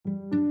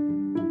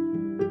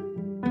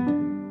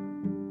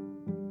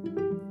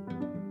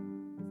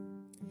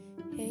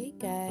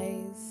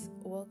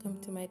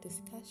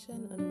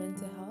discussion on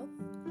mental health.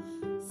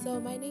 So,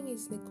 my name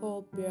is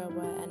Nicole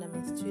Birawa and I'm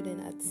a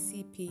student at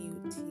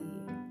CPUT.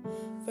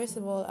 First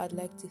of all, I'd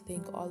like to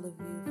thank all of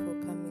you for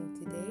coming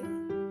today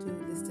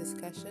to this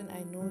discussion.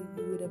 I know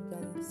you would have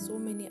done so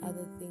many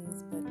other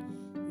things, but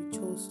you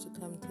chose to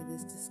come to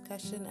this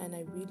discussion, and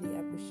I really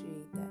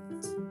appreciate that.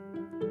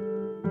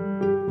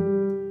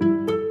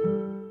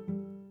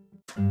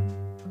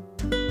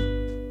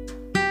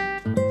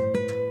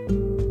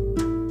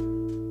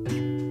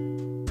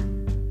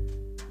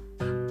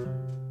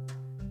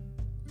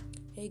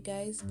 Hey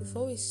guys,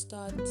 before we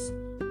start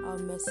our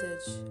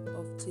message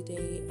of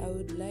today, I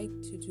would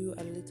like to do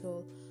a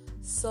little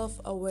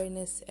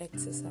self-awareness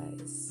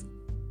exercise.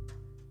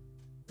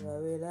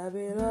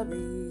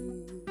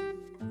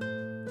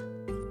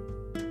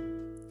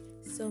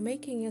 So,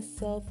 making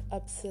yourself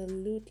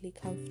absolutely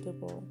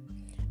comfortable,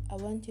 I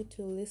want you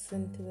to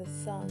listen to the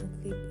sound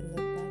clip in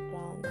the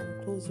background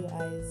and close your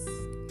eyes.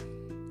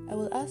 I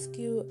will ask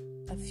you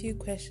a few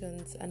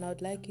questions and I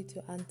would like you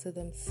to answer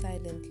them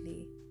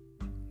silently.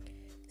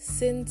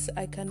 Since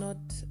I cannot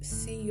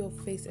see your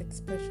face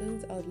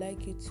expressions, I would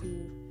like you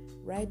to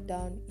write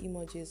down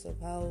emojis of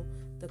how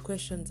the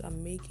questions are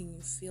making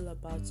you feel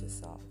about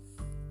yourself.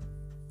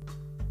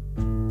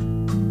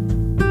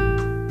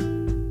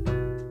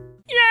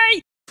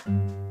 Yay!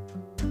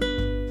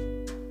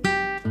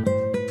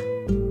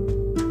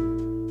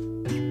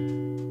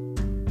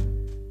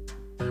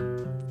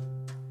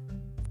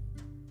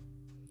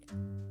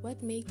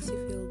 What makes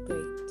you feel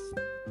great?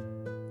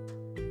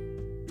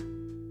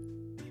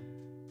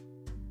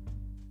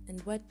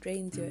 And what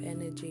drains your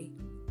energy?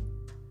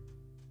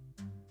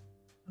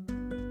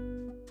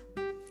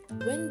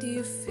 When do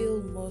you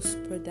feel most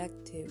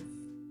productive?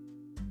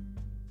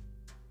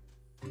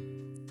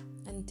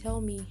 And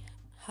tell me,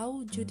 how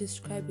would you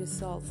describe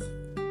yourself?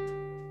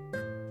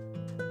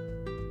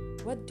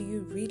 What do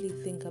you really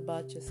think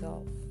about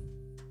yourself?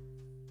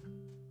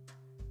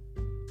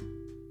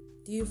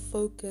 Do you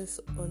focus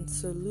on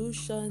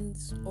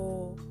solutions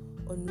or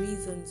on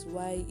reasons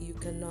why you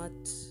cannot?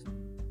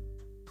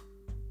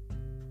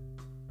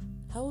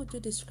 How would you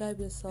describe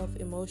yourself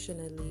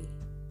emotionally?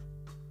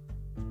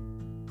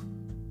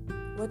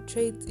 What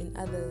traits in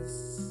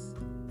others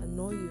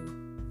annoy you?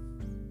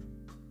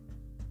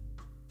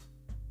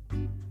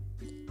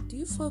 Do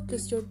you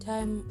focus your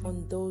time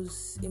on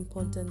those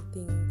important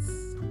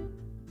things?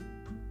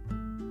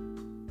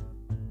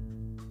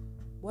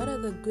 What are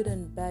the good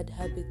and bad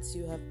habits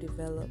you have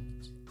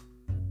developed?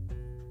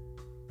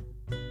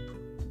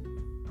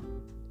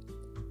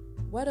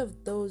 What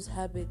of those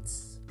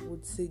habits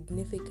would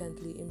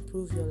significantly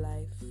improve your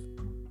life?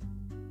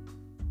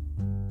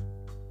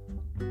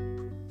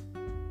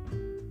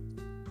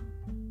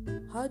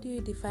 How do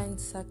you define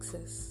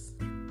success?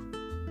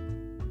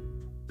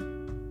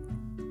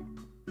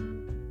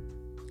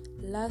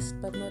 Last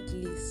but not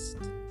least,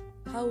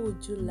 how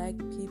would you like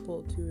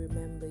people to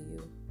remember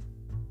you?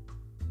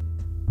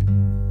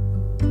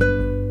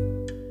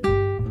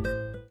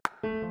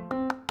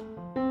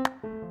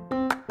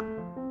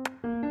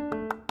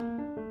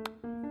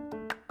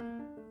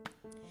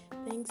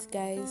 Thanks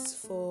guys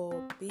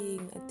for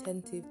being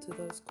attentive to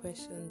those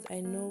questions.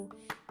 I know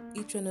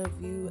each one of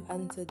you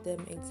answered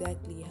them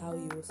exactly how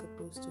you were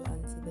supposed to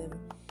answer them.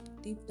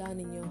 Deep down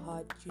in your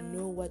heart, you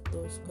know what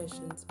those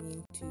questions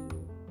mean to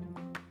you.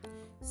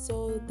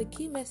 So the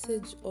key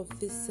message of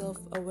this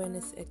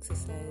self-awareness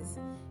exercise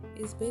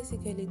is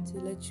basically to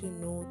let you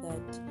know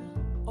that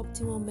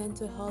optimal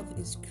mental health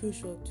is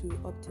crucial to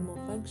optimal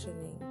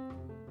functioning.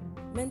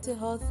 Mental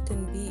health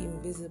can be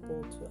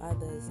invisible to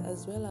others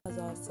as well as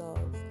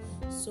ourselves,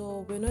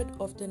 so we're not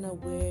often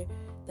aware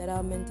that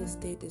our mental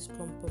state is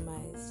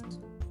compromised.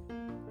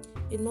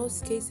 In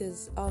most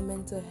cases, our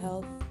mental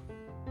health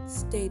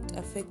state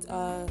affects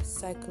our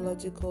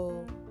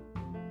psychological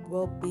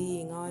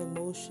well-being, our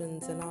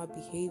emotions, and our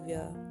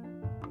behavior.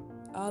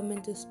 Our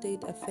mental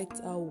state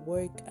affects our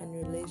work and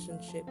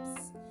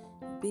relationships,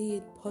 be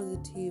it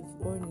positive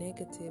or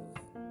negative.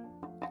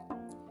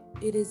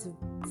 It is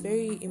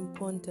very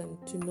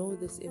important to know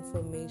this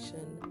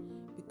information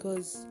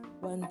because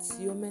once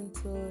your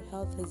mental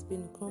health has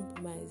been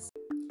compromised,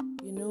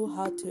 you know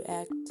how to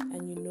act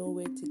and you know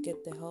where to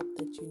get the help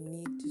that you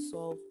need to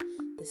solve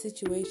the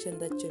situation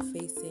that you're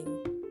facing.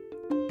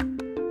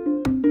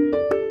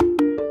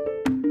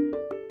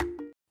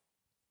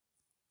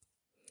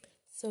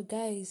 So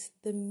guys,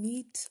 the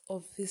meat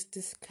of this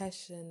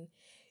discussion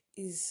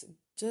is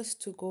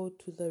just to go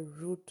to the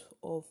root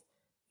of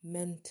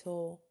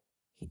mental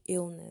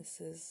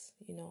illnesses,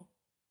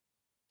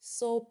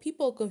 So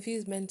people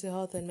confuse mental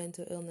health and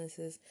mental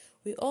illnesses.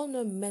 We all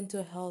know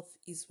mental health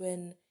is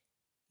when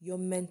your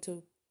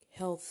mental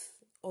health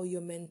or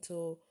your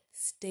mental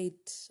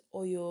state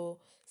or your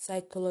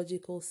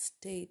psychological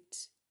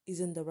state is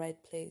in the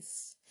right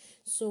place.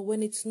 So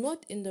when it's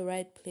not in the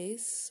right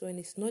place, when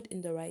it's not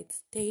in the right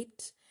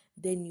state,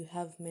 then you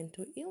have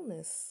mental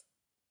illness.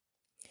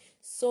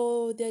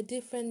 So there are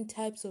different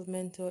types of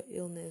mental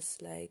illness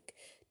like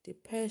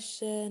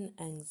depression,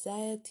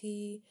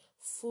 anxiety,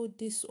 food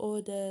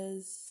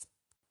disorders,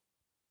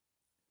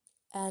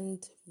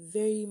 and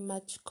very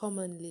much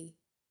commonly,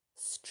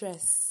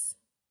 stress.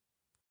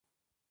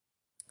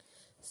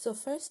 So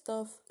first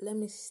off, let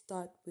me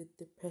start with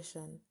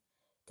depression.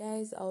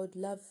 Guys, I would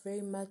love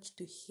very much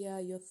to hear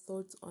your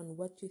thoughts on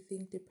what you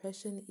think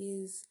depression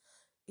is,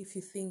 if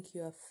you think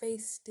you have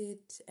faced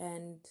it,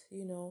 and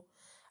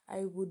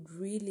I would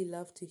really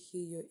love to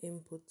hear your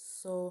input.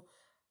 So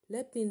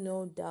let me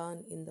know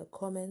down in the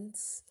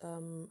comments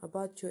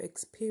about your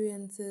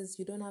experiences.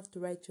 You don't have to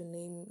write your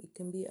name, it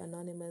can be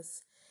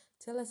anonymous.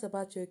 Tell us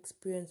about your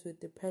experience with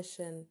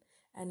depression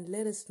and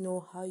let us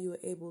know how you were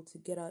able to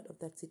get out of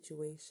that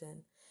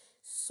situation.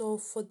 So,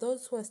 for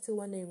those who are still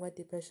wondering what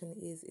depression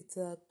is, it's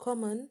a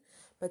common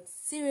but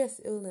serious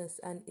illness,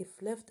 and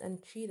if left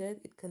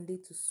untreated, it can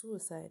lead to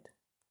suicide.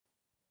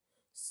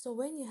 So,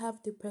 when you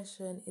have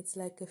depression, it's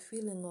like a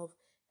feeling of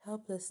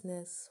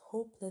helplessness,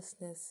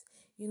 hopelessness.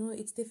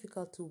 It's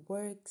difficult to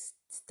work,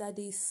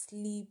 study,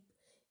 sleep,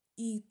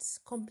 eat,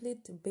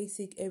 complete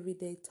basic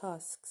everyday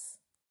tasks.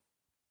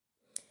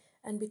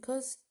 And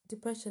because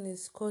depression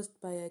is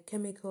caused by a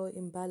chemical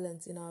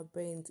imbalance in our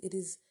brains, it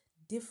is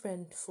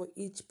different for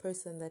each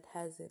person that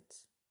has it.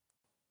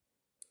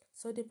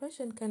 So,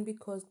 depression can be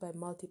caused by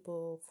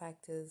multiple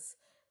factors: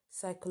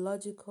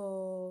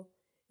 psychological,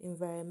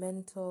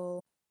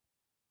 environmental,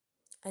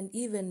 and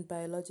even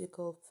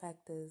biological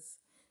factors.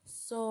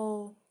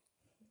 So,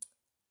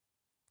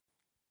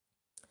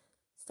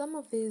 some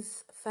of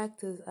these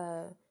factors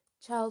are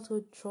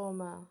childhood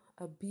trauma,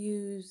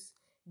 abuse,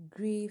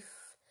 grief,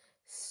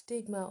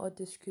 stigma or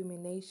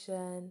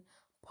discrimination,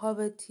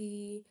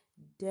 poverty,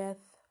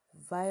 death,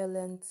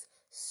 violence,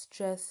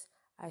 stress,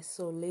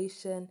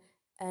 isolation,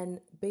 and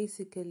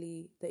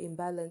basically the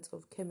imbalance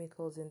of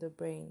chemicals in the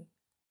brain.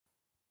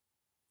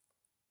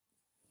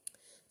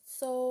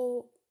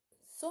 So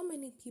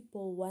many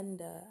people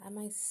wonder, am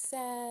I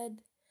sad?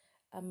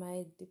 Am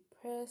I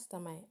depressed?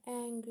 Am I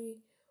angry?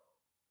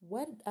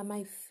 What am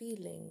I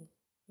feeling?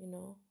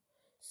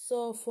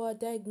 So for a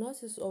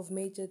diagnosis of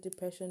major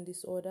depression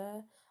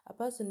disorder, a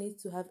person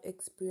needs to have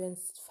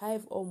experienced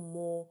 5 or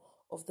more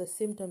of the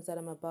symptoms that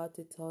I'm about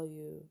to tell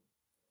you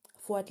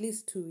for at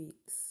least 2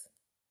 weeks.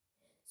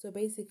 So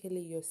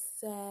basically, you're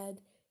sad,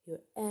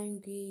 you're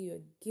angry,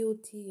 you're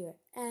guilty, you're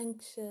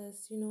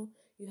anxious,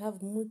 you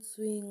have mood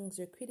swings,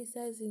 you're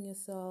criticizing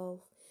yourself,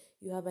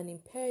 you have an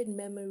impaired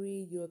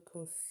memory, you're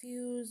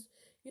confused,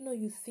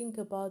 you think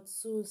about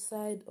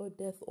suicide or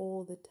death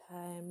all the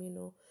time,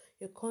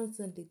 you're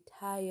constantly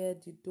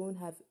tired, you don't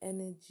have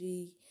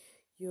energy,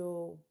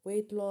 your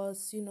weight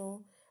loss,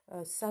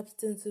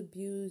 substance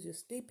abuse, you're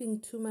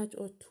sleeping too much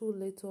or too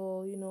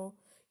little,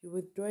 you're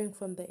withdrawing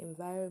from the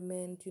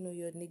environment,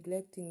 you're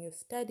neglecting your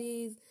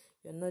studies,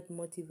 you're not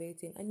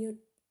motivating, and you're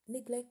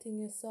neglecting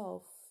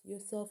yourself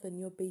and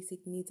your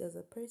basic needs as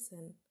a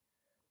person.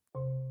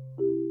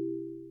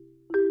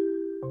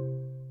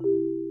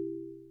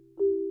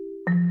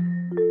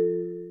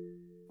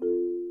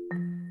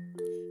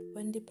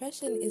 When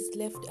depression is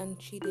left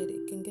untreated,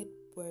 it can get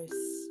worse,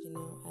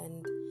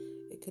 and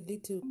it could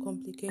lead to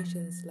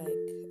complications like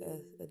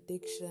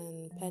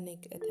addiction,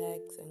 panic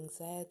attacks,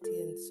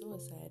 anxiety, and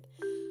suicide.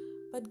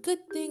 But good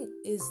thing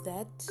is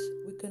that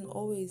we can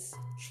always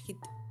treat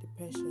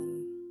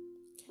depression.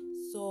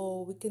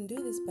 So we can do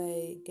this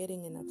by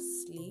getting enough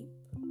sleep,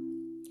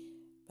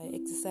 by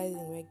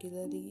exercising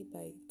regularly,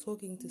 by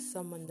talking to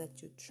someone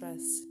that you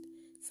trust.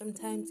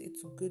 Sometimes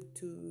it's good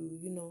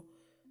to,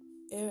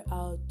 air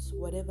out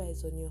whatever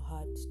is on your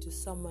heart to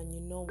someone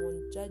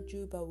won't judge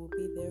you but will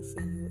be there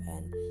for you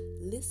and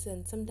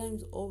listen.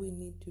 Sometimes all we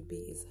need to be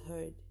is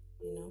heard.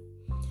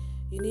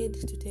 You need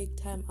to take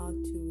time out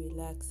to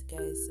relax,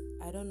 guys.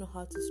 I don't know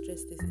how to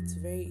stress this. It's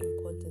very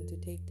important to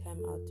take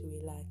time out to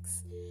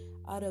relax.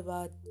 Out of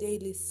our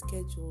daily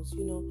schedules,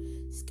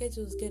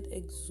 schedules get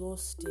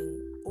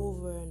exhausting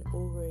over and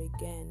over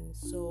again.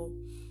 So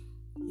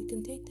you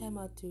can take time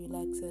out to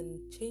relax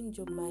and change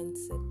your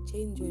mindset,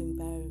 change your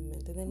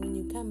environment. And then when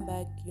you come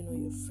back,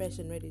 you're fresh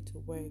and ready to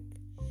work.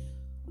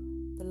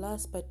 The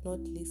last but not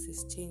least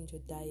is change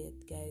your diet,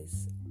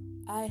 guys.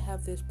 I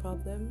have this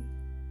problem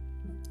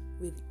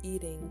with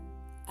eating.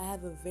 I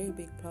have a very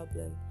big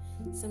problem.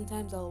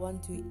 Sometimes I'll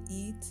want to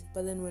eat,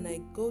 but then when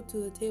I go to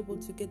the table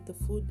to get the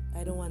food,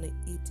 I don't want to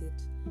eat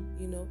it.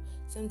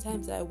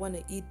 Sometimes I want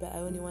to eat, but I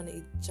only want to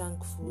eat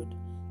junk food.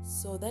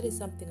 So that is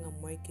something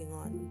I'm working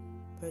on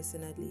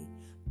personally.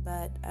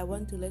 But I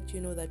want to let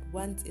you know that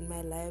once in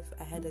my life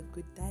I had a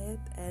good diet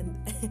and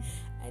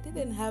I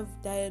didn't have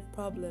diet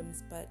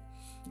problems, but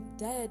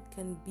diet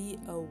can be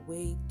a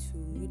way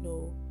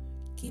to,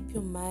 keep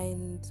your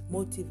mind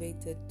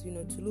motivated, to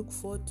look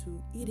forward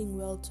to eating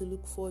well, to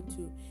look forward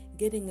to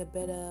getting a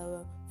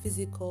better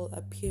physical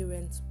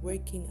appearance,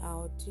 working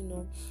out.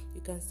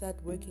 You can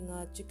start working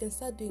out. You can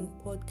start doing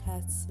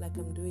podcasts like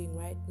I'm doing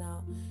right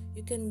now.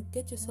 You can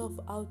get yourself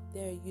out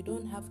there. You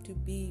don't have to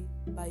be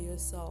by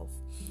yourself.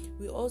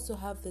 We also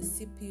have the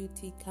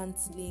CPUT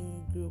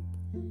counseling group,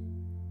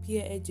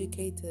 peer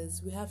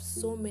educators. We have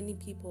so many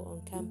people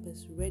on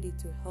campus ready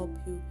to help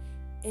you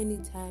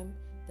anytime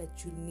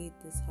that you need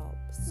this help.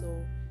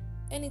 So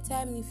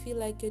anytime you feel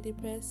like you're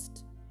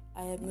depressed,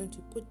 I am going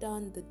to put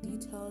down the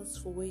details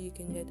for where you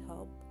can get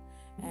help,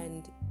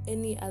 and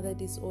any other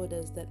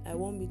disorders that I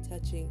won't be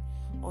touching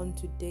on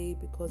today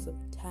because of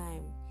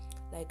time,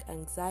 like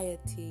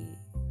anxiety,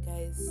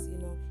 guys,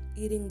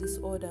 eating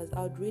disorders.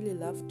 I would really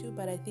love to,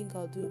 but I think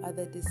I'll do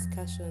other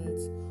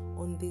discussions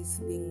on these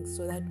things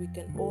so that we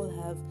can all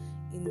have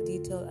in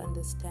detail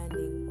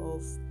understanding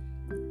of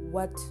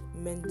what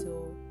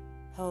mental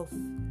health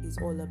is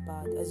all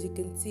about. As you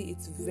can see,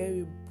 it's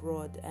very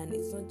broad, and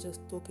it's not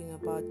just talking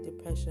about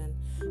depression,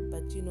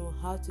 but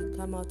how to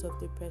come out of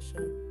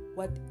depression.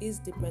 What is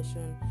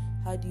depression?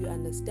 How do you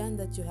understand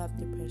that you have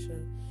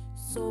depression?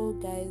 So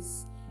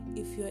guys,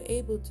 if you're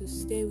able to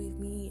stay with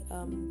me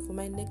for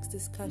my next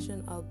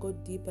discussion, I'll go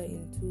deeper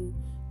into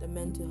the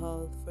mental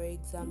health, for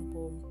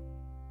example,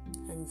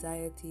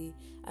 anxiety,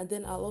 and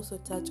then I'll also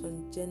touch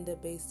on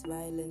gender-based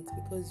violence,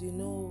 because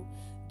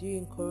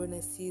during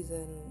corona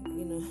season,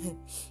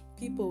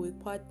 people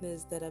with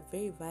partners that are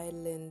very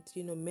violent,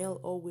 male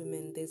or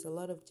women, there's a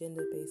lot of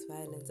gender-based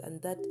violence,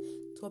 and that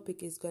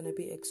topic is going to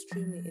be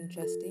extremely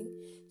interesting.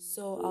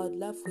 So I would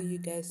love for you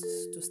guys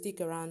to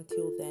stick around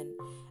till then.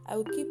 I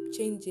will keep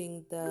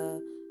changing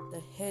the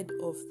head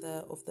of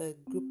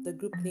the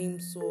group name,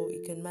 so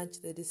it can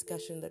match the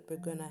discussion that we're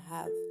gonna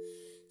have.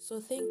 So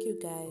thank you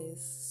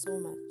guys so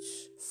much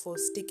for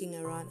sticking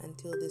around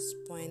until this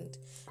point.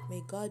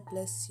 May God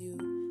bless you.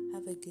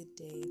 Have a good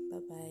day. Bye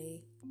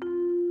bye.